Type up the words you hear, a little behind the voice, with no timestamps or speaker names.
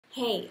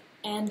Hey,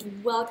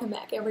 and welcome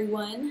back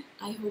everyone.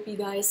 I hope you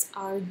guys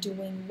are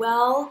doing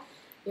well.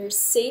 You're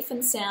safe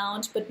and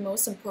sound, but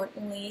most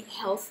importantly,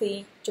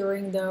 healthy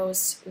during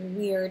those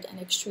weird and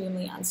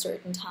extremely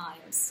uncertain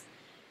times.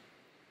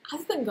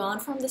 I've been gone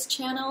from this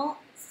channel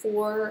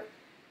for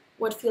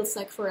what feels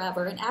like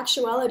forever. In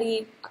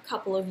actuality, a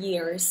couple of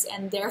years,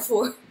 and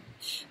therefore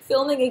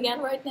filming again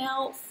right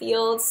now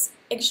feels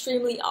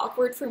extremely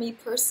awkward for me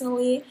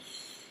personally.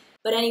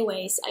 But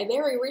anyways, I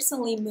very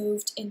recently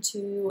moved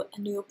into a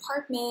new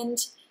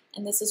apartment,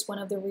 and this is one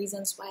of the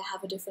reasons why I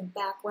have a different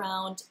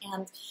background,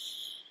 and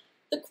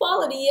the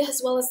quality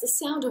as well as the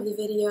sound of the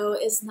video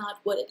is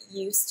not what it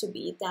used to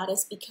be. That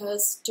is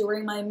because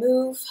during my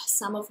move,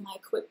 some of my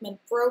equipment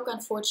broke,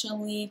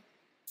 unfortunately,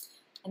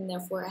 and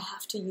therefore I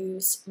have to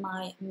use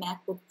my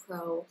MacBook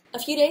Pro. A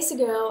few days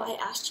ago, I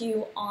asked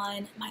you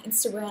on my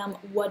Instagram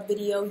what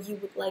video you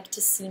would like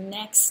to see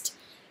next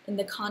in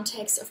the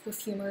context of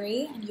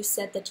perfumery, and you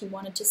said that you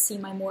wanted to see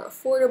my more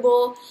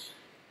affordable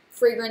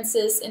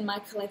fragrances in my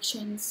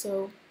collection,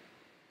 so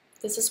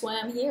this is why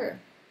I'm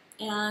here.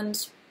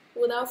 And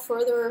without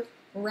further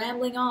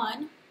rambling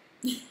on,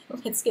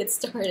 let's get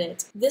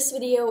started. This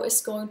video is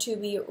going to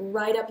be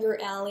right up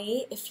your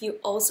alley if you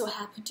also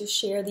happen to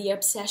share the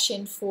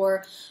obsession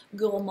for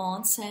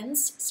gourmand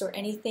scents, so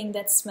anything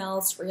that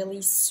smells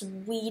really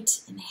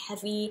sweet and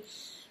heavy,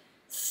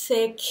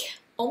 thick,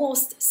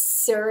 almost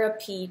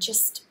syrupy,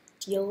 just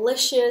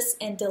delicious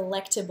and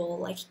delectable,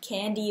 like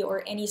candy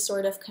or any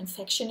sort of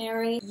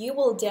confectionery. You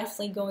will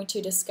definitely going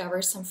to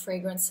discover some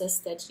fragrances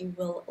that you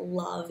will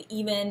love,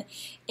 even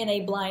in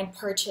a blind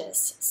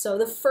purchase. So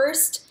the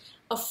first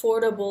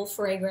affordable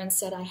fragrance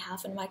that I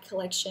have in my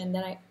collection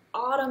that I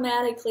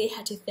automatically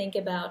had to think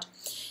about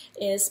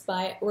is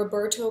by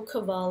Roberto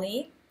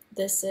Cavalli.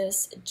 This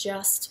is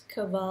just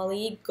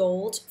Cavalli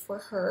Gold for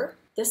her.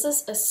 This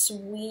is a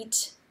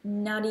sweet,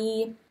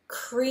 nutty,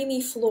 creamy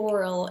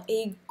floral,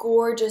 a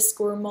gorgeous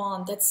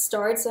gourmand that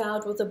starts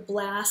out with a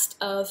blast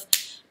of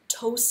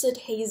toasted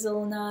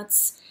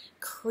hazelnuts,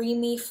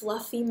 creamy,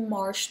 fluffy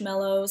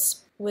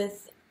marshmallows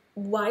with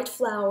white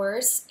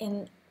flowers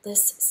in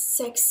this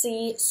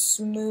sexy,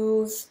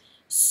 smooth,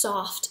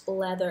 soft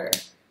leather.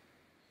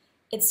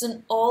 It's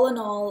an all in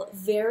all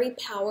very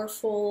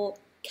powerful,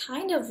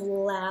 kind of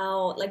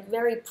loud, like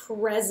very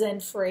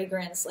present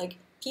fragrance. Like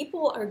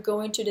people are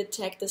going to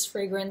detect this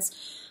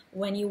fragrance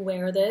when you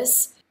wear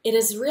this. It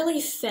is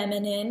really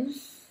feminine,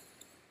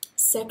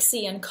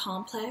 sexy and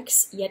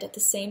complex, yet at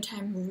the same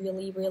time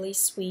really, really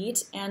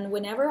sweet. And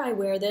whenever I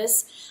wear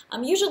this,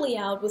 I'm usually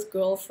out with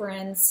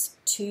girlfriends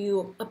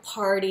to a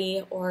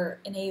party or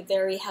in a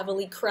very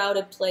heavily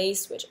crowded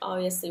place, which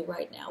obviously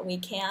right now we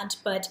can't,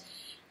 but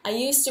I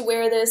used to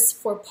wear this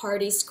for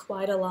parties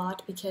quite a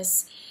lot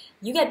because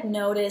you get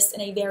noticed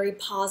in a very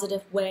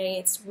positive way.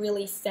 It's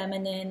really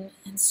feminine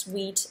and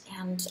sweet,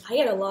 and I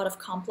get a lot of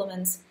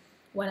compliments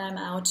when I'm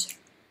out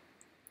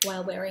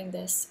while wearing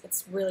this.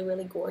 It's really,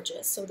 really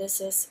gorgeous. So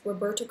this is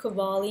Roberto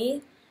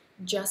Cavalli,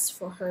 just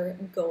for her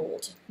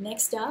Gold.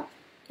 Next up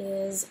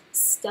is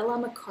Stella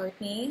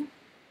McCartney.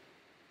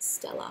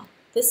 Stella.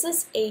 This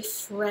is a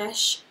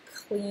fresh,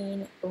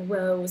 clean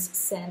rose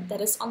scent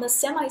that is on the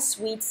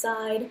semi-sweet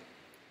side,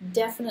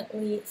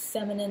 definitely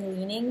feminine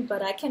leaning,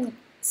 but I can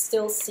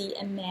still see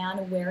a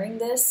man wearing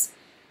this,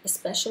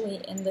 especially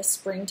in the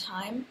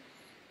springtime.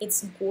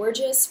 It's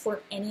gorgeous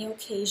for any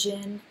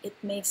occasion. It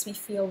makes me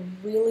feel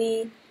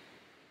really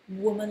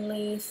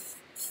womanly,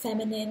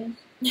 feminine.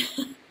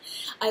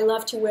 I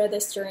love to wear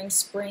this during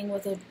spring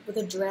with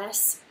a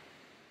dress.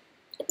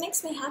 It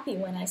makes me happy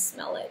when I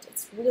smell it.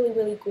 It's really,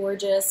 really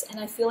gorgeous, and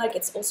I feel like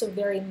it's also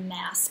very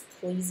mass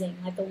pleasing.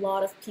 Like a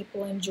lot of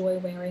people enjoy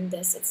wearing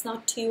this. It's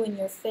not too in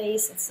your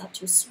face, it's not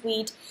too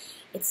sweet,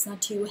 it's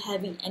not too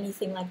heavy,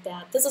 anything like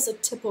that. This is a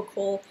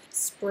typical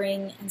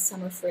spring and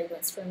summer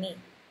fragrance for me.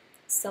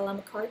 Stella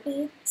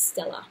McCartney,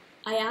 Stella.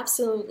 I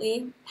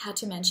absolutely had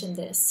to mention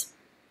this.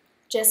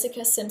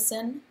 Jessica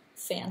Simpson,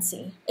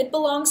 Fancy. It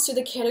belongs to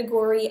the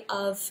category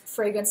of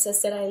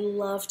fragrances that I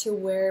love to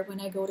wear when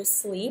I go to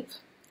sleep.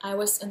 I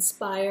was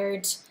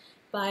inspired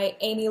by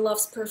Amy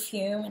Love's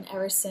Perfume, and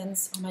ever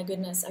since, oh my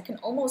goodness, I can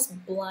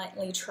almost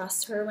blindly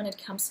trust her when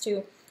it comes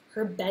to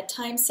her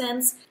bedtime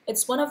scents.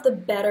 It's one of the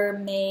better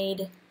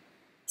made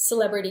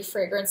celebrity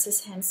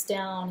fragrances, hands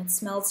down. It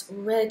smells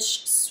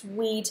rich,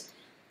 sweet,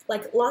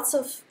 like lots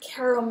of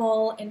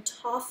caramel and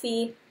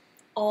toffee,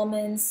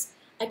 almonds.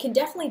 I can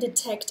definitely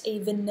detect a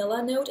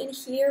vanilla note in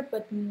here,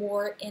 but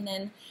more in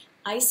an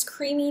ice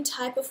creamy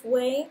type of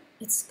way.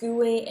 It's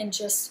gooey and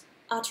just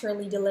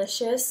utterly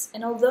delicious.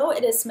 And although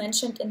it is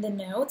mentioned in the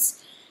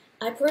notes,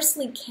 I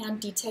personally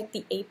can't detect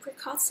the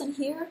apricots in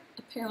here.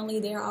 Apparently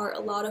there are a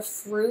lot of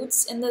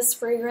fruits in this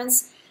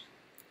fragrance.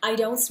 I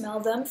don't smell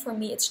them. For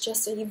me, it's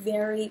just a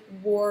very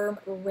warm,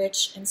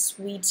 rich, and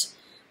sweet,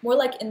 more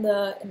like in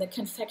the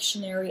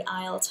confectionery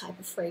aisle type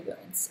of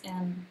fragrance,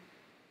 and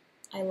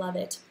I love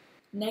it.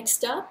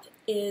 Next up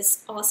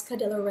is Oscar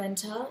de la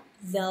Renta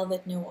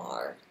Velvet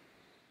Noir.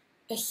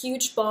 a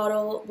huge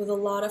bottle with a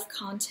lot of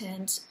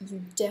content.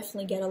 You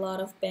definitely get a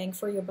lot of bang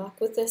for your buck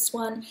with this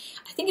one.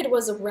 I think it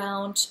was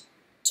around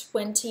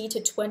 20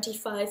 to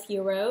 25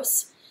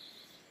 euros.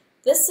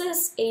 This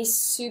is a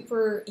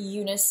super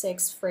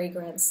unisex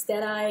fragrance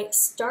that I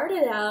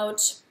started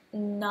out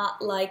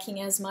not liking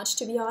as much,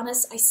 to be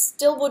honest. I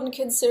still wouldn't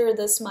consider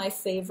this my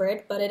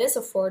favorite, but it is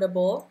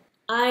affordable.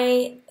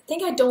 I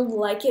think I don't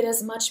like it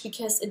as much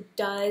because it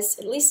does,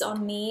 at least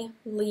on me,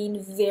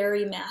 lean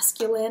very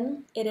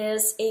masculine. It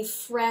is a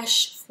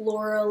fresh,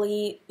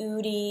 florally,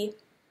 oudy,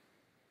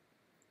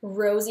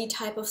 rosy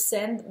type of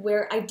scent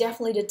where I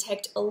definitely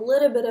detect a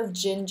little bit of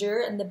ginger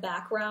in the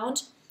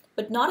background,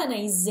 but not in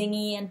a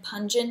zingy and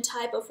pungent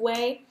type of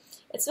way.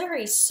 It's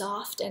very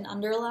soft and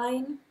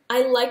underlying.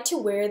 I like to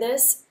wear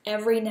this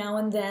every now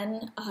and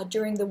then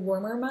during the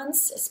warmer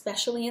months,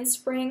 especially in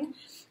spring,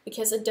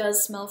 because it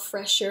does smell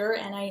fresher,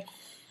 and I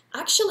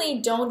actually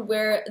don't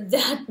wear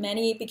that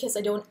many because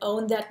I don't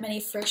own that many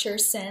fresher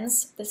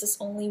scents. This is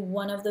only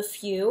one of the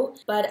few,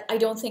 but I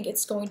don't think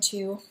it's going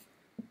to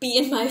be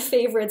in my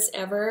favorites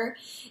ever,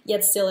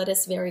 yet still it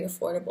is very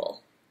affordable.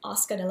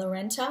 Oscar de la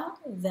Renta,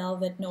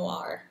 Velvet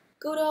Noir.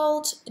 Good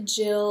old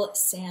Jill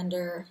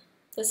Sander.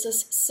 This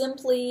is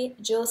simply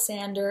Jill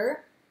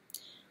Sander,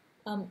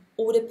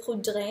 Eau de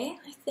Poudrée,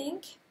 I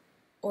think,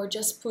 or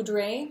just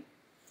Poudrée.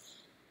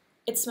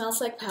 It smells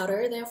like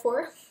powder,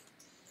 therefore.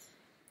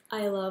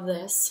 I love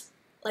this.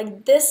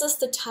 Like, this is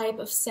the type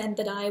of scent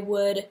that I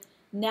would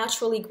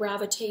naturally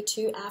gravitate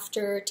to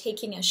after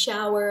taking a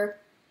shower,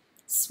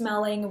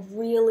 smelling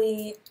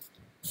really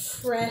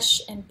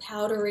fresh and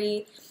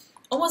powdery,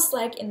 almost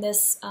like in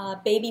this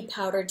baby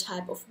powder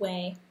type of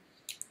way.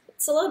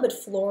 It's a little bit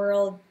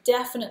floral,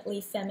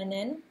 definitely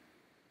feminine,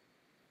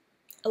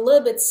 a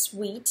little bit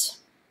sweet.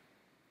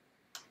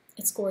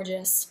 It's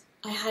gorgeous.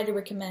 I highly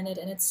recommend it,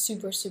 and it's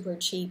super, super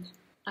cheap.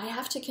 I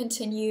have to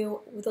continue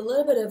with a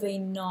little bit of a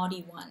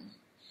naughty one.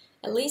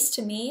 At least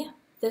to me,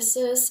 this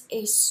is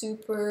a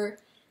super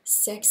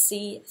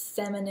sexy,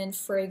 feminine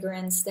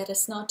fragrance that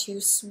is not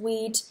too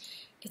sweet,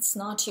 it's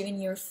not too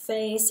in your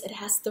face, it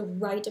has the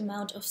right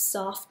amount of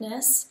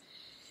softness.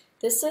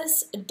 This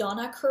is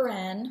Donna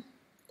Karan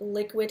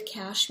Liquid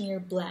Cashmere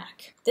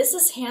Black. This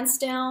is hands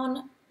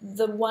down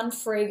the one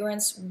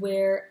fragrance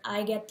where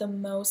I get the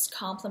most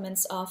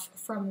compliments of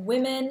from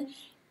women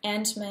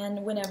and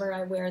men whenever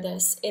I wear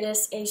this. It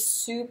is a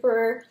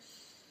super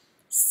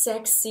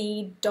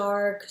sexy,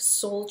 dark,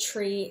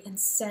 sultry, and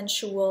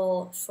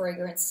sensual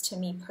fragrance to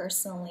me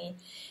personally.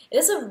 It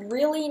is a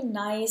really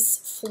nice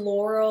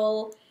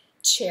floral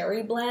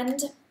cherry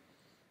blend,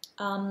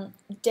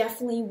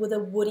 definitely with a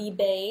woody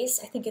base.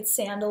 I think it's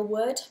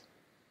sandalwood.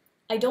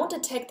 I don't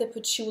detect the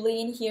patchouli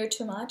in here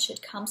too much.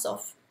 It comes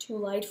off too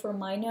light for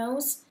my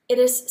nose. It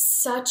is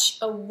such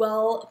a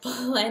well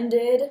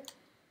blended,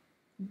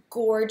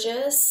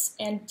 gorgeous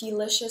and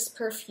delicious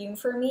perfume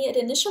for me. It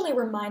initially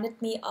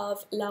reminded me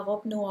of La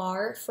Robe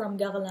Noire from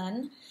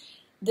Guerlain.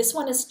 This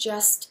one is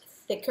just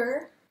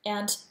thicker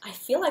and I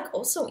feel like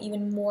also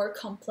even more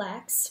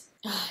complex.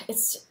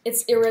 It's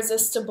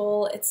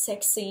irresistible, it's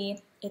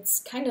sexy, it's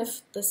kind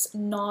of this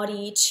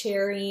naughty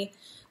cherry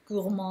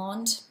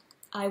gourmand.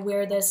 I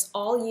wear this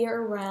all year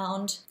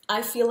round.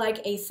 I feel like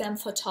a femme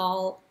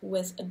fatale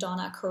with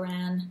Donna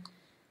Karan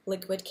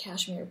Liquid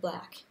Cashmere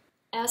Black.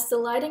 As the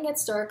lighting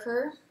gets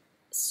darker,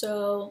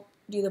 so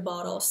do the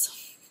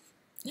bottles.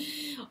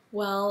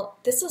 Well,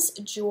 this is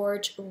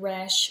George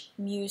Rech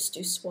Muse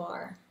du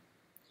Soir.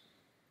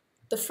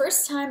 The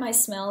first time I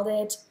smelled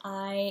it,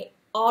 I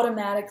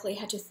automatically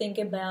had to think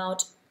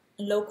about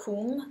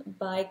Locum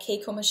by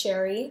Keiko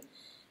Masheri.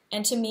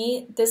 And to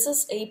me, this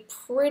is a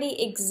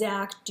pretty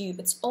exact dupe.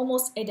 It's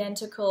almost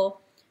identical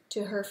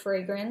to her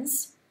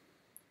fragrance.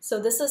 So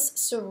this is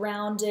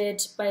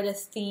surrounded by the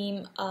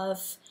theme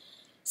of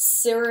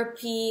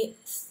syrupy,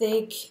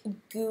 thick,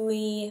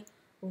 gooey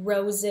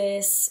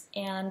roses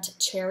and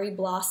cherry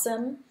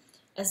blossom,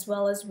 as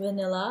well as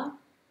vanilla.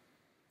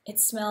 It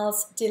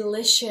smells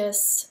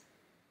delicious,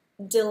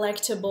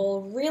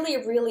 delectable, really,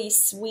 really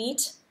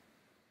sweet,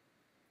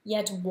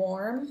 yet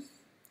warm.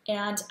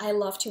 And I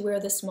love to wear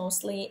this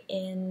mostly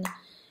in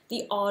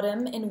the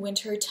autumn and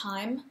winter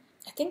time.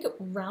 I think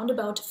around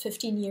about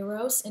 15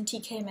 euros in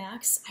TK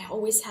Maxx. I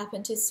always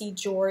happen to see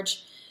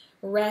George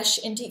Rech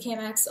in TK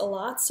Maxx a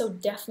lot, so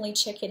definitely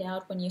check it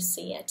out when you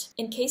see it.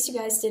 In case you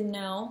guys didn't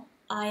know,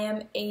 I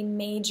am a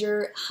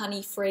major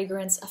honey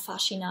fragrance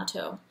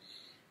aficionado.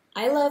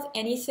 I love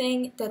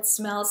anything that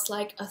smells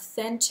like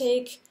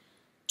authentic,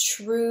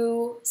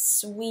 true,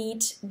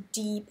 sweet,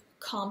 deep,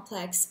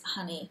 complex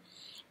honey.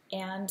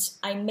 And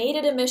I made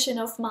it a mission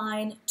of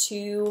mine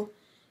to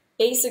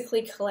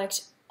basically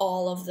collect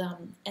all of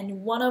them.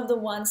 And one of the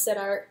ones that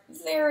are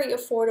very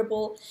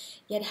affordable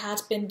yet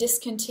had been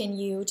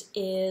discontinued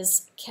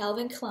is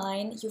Calvin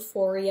Klein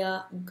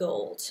Euphoria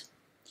Gold.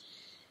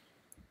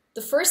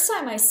 The first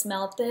time I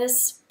smelled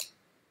this,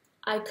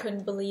 I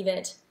couldn't believe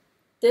it.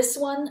 This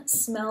one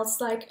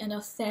smells like an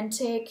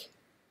authentic,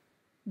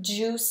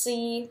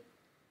 juicy,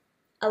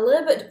 a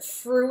little bit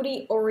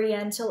fruity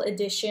oriental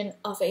edition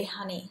of a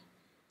honey.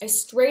 I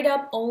straight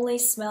up only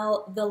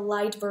smell the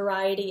light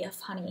variety of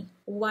honey.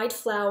 White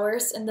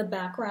flowers in the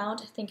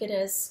background. I think it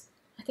is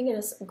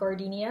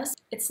gardenias.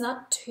 It's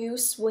not too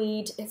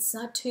sweet, it's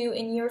not too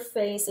in your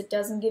face, it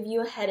doesn't give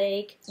you a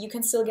headache. You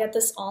can still get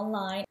this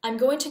online. I'm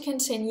going to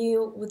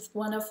continue with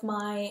one of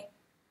my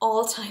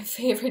all-time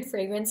favorite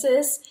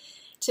fragrances.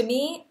 To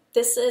me,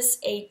 this is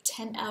a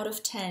 10 out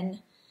of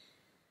 10.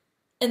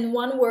 In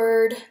one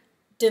word,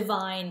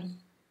 divine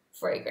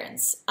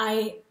fragrance.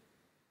 I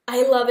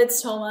love it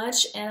so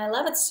much, and I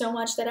love it so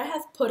much that I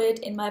have put it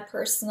in my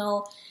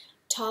personal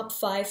top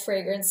 5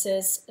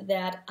 fragrances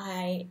that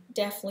I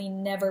definitely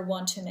never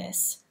want to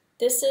miss.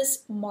 This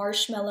is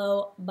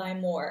Marshmallow by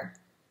Moore.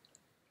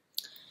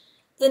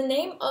 The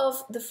name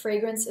of the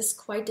fragrance is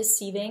quite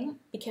deceiving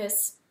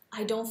because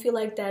I don't feel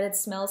like that it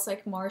smells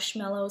like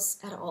marshmallows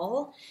at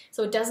all.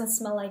 So it doesn't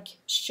smell like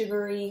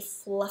sugary,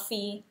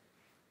 fluffy,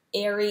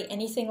 airy,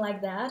 anything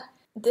like that.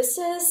 This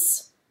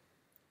is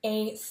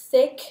a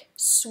thick,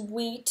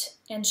 sweet,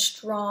 and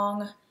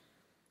strong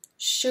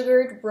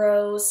sugared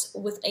rose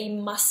with a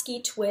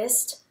musky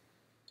twist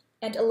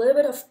and a little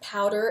bit of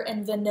powder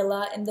and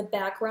vanilla in the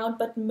background,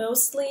 but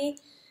mostly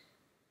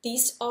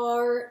these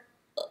are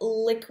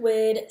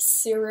liquid,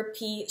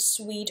 syrupy,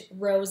 sweet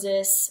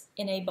roses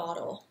in a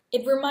bottle.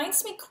 It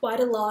reminds me quite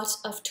a lot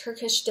of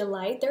Turkish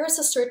Delight. There is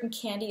a certain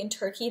candy in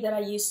Turkey that I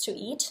used to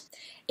eat.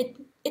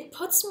 It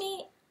puts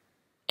me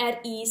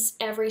at ease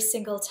every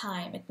single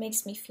time. It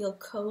makes me feel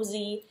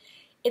cozy.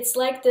 It's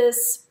like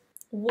this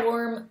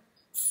warm,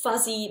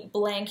 fuzzy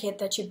blanket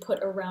that you put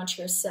around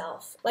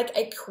yourself. Like,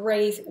 I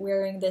crave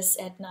wearing this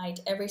at night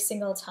every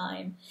single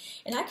time.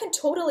 And I can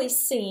totally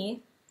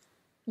see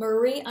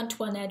Marie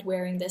Antoinette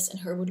wearing this in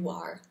her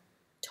boudoir.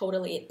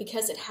 Totally,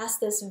 because it has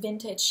this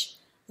vintage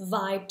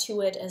vibe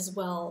to it as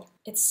well.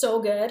 It's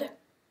so good.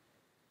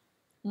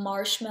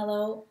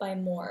 Marshmallow by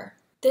Moore.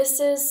 This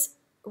is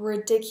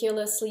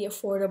ridiculously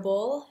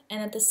affordable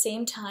and at the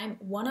same time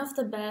one of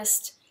the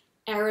best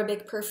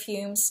Arabic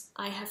perfumes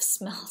I have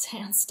smelled,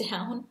 hands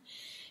down.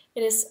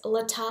 It is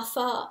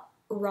Lattafa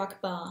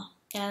Raghba,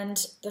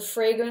 and the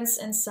fragrance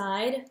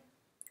inside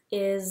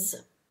is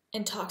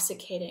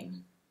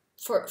intoxicating.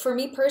 For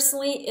me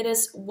personally, it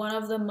is one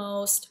of the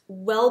most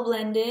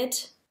well-blended,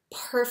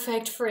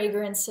 perfect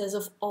fragrances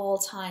of all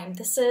time.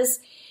 This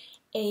is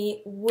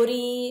a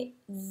woody,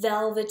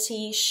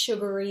 velvety,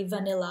 sugary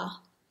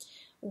vanilla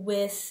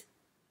with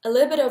a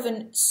little bit of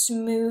a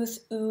smooth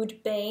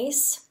oud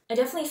base. I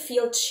definitely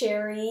feel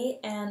cherry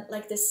and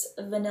like this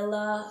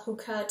vanilla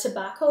hookah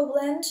tobacco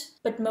blend,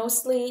 but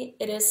mostly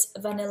it is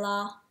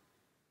vanilla,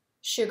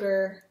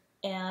 sugar,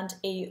 and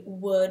a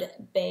wood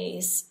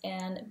base,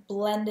 and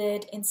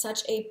blended in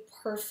such a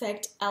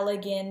perfect,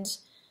 elegant,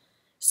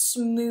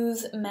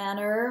 smooth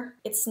manner.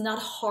 It's not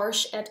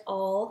harsh at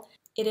all.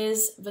 It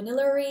is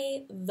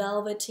vanilla-y,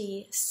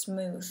 velvety,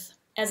 smooth.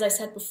 As I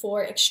said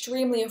before,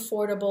 extremely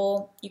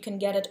affordable. You can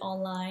get it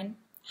online.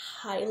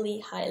 Highly,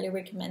 highly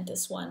recommend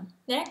this one.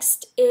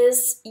 Next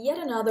is yet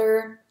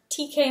another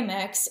TK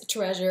Maxx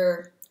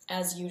treasure,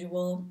 as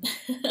usual.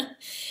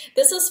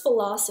 This is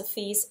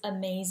Philosophy's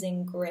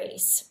Amazing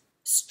Grace.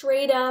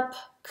 Straight up,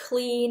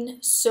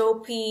 clean,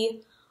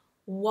 soapy,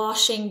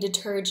 washing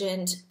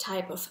detergent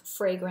type of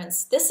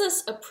fragrance. This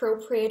is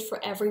appropriate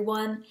for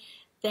everyone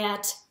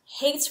that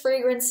hates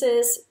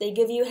fragrances. They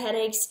give you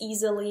headaches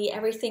easily.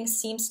 Everything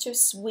seems too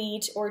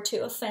sweet or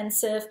too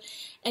offensive,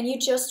 and you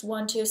just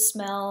want to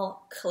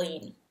smell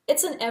clean.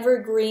 It's an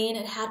evergreen.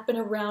 It had been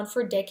around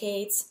for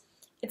decades.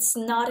 It's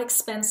not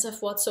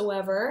expensive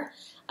whatsoever.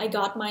 I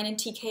got mine in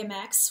TK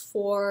Maxx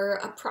for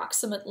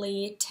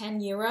approximately 10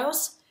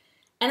 euros,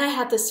 and I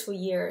had this for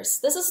years.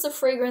 This is the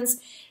fragrance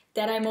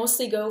that I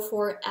mostly go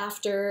for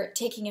after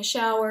taking a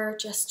shower,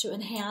 just to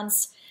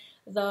enhance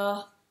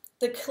the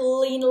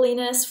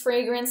cleanliness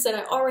fragrance that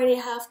I already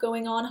have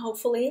going on,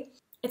 hopefully.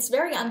 It's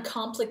very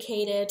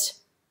uncomplicated,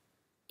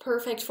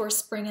 perfect for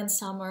spring and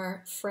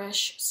summer,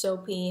 fresh,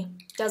 soapy,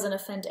 doesn't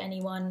offend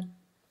anyone.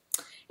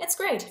 It's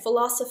great.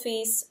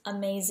 Philosophy's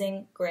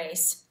Amazing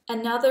Grace.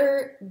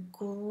 Another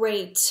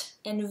great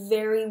and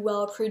very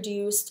well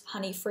produced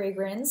honey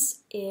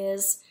fragrance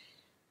is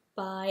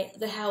by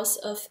the house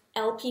of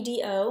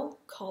LPDO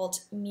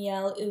called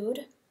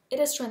Mieloud. It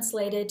is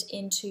translated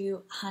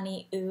into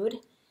honey oud.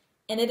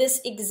 And it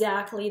is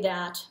exactly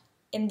that,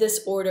 in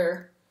this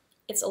order.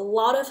 It's a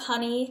lot of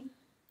honey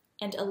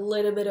and a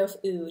little bit of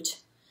oud.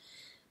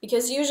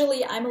 Because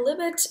usually I'm a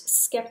little bit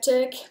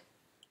skeptic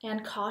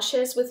and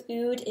cautious with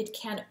oud. It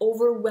can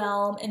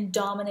overwhelm and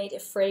dominate a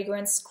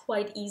fragrance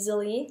quite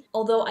easily.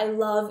 Although I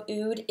love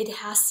oud, it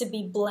has to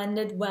be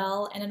blended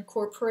well and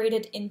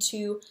incorporated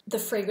into the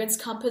fragrance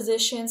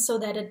composition so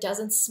that it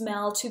doesn't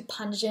smell too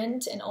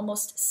pungent and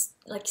almost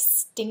like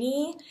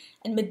stingy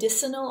and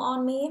medicinal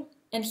on me.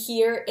 And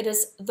here it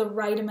is the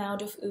right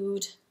amount of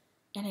oud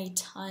and a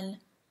ton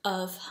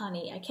of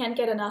honey. I can't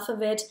get enough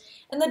of it.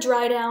 In the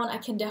dry down, I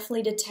can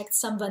definitely detect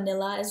some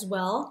vanilla as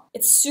well.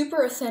 It's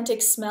super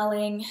authentic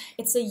smelling.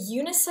 It's a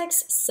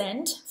unisex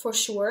scent for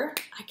sure.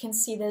 I can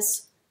see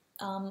this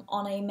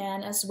on a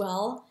man as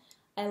well.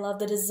 I love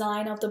the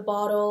design of the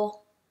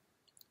bottle.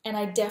 And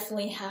I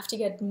definitely have to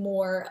get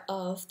more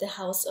of the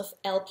house of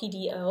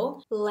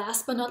LPDO.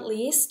 Last but not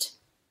least,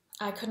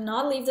 I could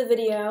not leave the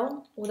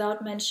video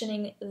without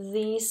mentioning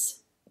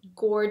these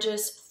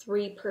gorgeous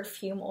 3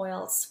 perfume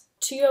oils.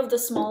 2 of the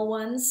small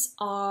ones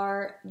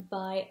are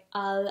by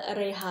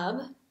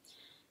Rehab,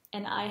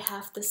 and I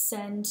have the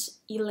scent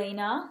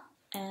Elena,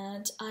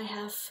 and I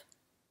have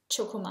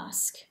Choco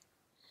Musk.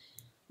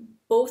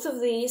 Both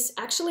of these,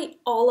 actually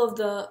all of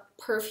the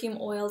perfume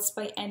oils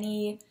by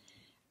any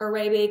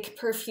Arabic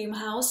perfume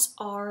house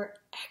are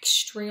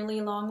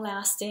extremely long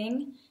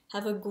lasting,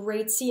 have a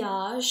great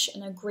sillage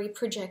and a great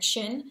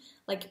projection.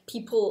 Like,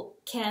 people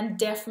can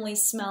definitely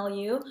smell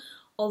you,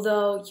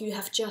 although you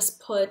have just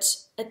put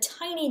a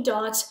tiny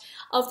dot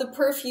of the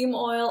perfume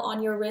oil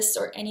on your wrist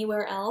or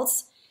anywhere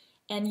else,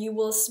 and you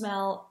will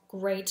smell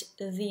great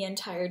the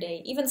entire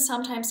day. Even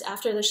sometimes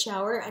after the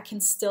shower, I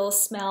can still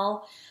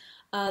smell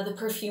the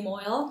perfume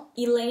oil.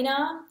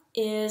 Elena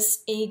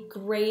is a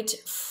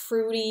great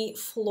fruity,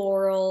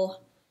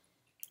 floral,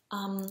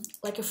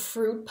 like a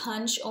fruit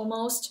punch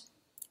almost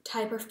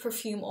type of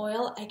perfume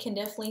oil. I can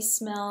definitely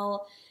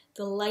smell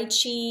the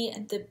lychee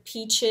and the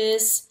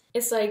peaches.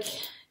 It's like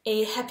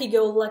a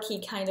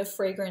happy-go-lucky kind of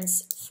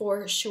fragrance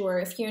for sure.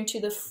 If you're into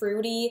the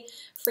fruity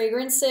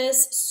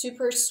fragrances,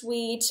 super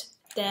sweet,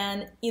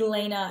 then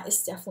Elena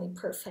is definitely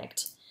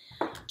perfect.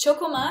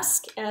 Choco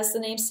Musk, as the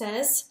name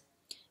says,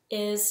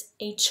 is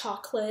a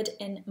chocolate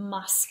and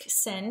musk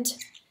scent,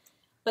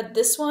 but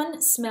this one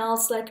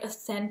smells like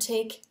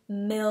authentic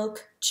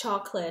milk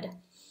chocolate.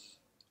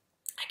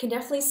 I can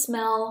definitely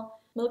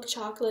smell milk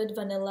chocolate,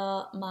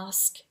 vanilla,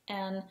 musk,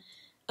 and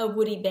a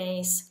woody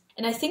base.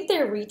 And I think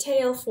they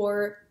retail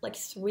for like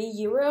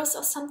 €3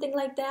 or something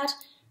like that.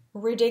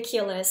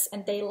 Ridiculous,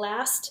 and they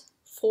last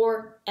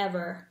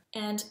forever.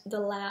 And the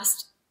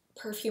last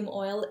perfume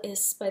oil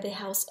is by the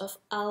house of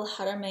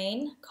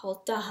Haramain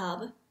called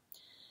Dhahab.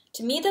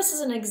 To me, this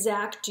is an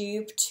exact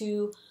dupe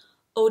to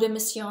Eau de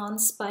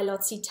Missions by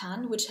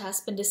L'Occitane, which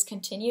has been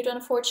discontinued,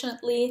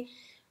 unfortunately,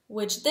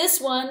 which this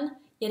one,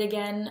 yet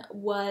again,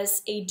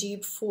 was a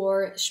dupe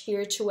for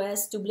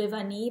Spiritueuse Double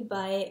Vanille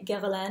by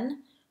Guerlain,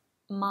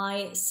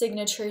 my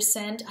signature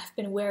scent. I've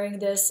been wearing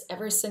this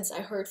ever since I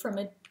heard from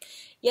it,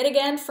 yet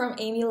again, from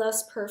Amy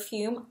Loves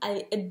Perfume.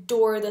 I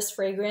adore this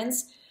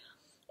fragrance.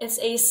 It's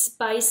a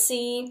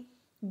spicy,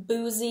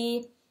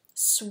 boozy,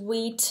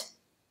 sweet,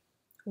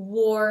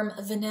 warm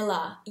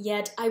vanilla,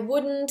 yet I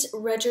wouldn't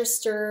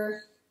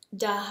register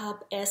Dhahab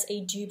as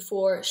a dupe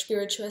for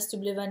Spiritueuse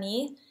Double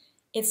Vanille.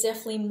 It's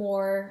definitely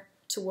more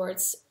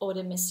towards Eau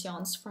de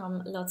Missions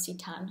from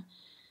L'Occitane.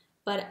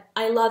 But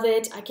I love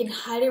it. I can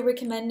highly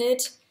recommend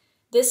it.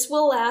 This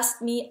will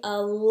last me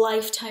a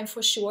lifetime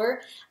for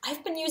sure.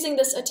 I've been using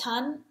this a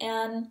ton,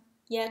 and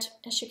yet,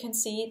 as you can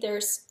see,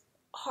 there's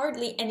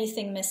hardly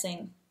anything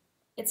missing.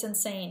 It's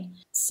insane.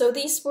 So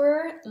these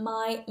were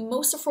my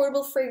most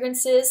affordable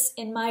fragrances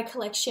in my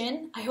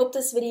collection. I hope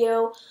this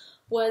video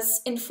was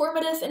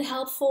informative and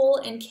helpful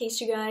in case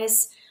you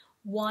guys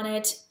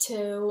wanted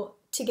to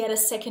get a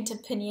second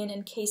opinion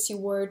in case you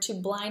were to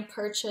blind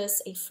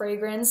purchase a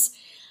fragrance.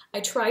 I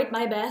tried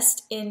my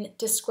best in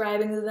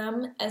describing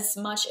them as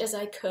much as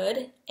I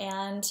could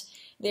and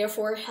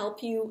therefore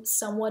help you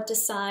somewhat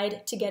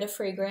decide to get a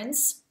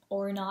fragrance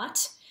or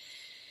not.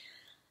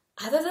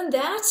 Other than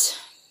that,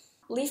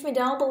 leave me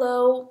down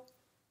below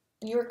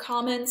your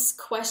comments,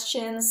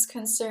 questions,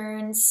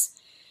 concerns,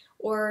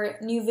 or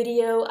new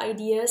video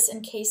ideas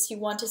in case you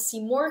want to see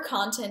more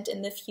content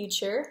in the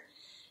future.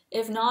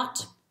 If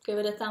not, give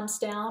it a thumbs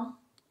down.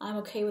 I'm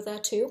okay with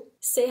that too.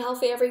 Stay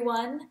healthy,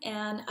 everyone,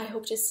 and I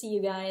hope to see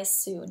you guys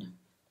soon.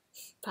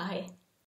 Bye.